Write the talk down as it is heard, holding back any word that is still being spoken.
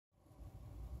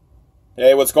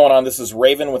Hey, what's going on? This is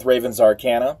Raven with Raven's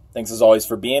Arcana. Thanks as always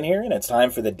for being here, and it's time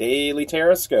for the daily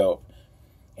Tarotscope.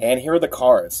 And here are the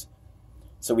cards.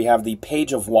 So we have the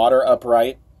Page of Water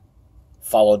upright,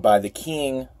 followed by the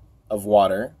King of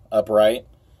Water upright,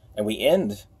 and we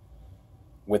end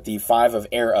with the Five of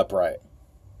Air upright.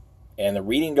 And the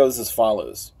reading goes as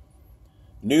follows.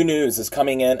 New news is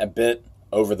coming in a bit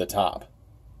over the top.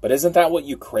 But isn't that what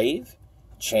you crave?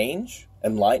 Change?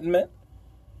 Enlightenment?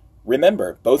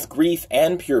 Remember, both grief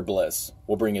and pure bliss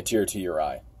will bring a tear to your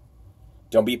eye.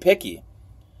 Don't be picky.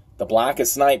 The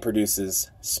blackest night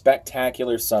produces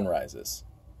spectacular sunrises.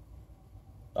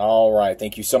 All right,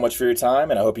 thank you so much for your time,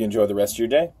 and I hope you enjoy the rest of your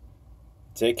day.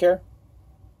 Take care.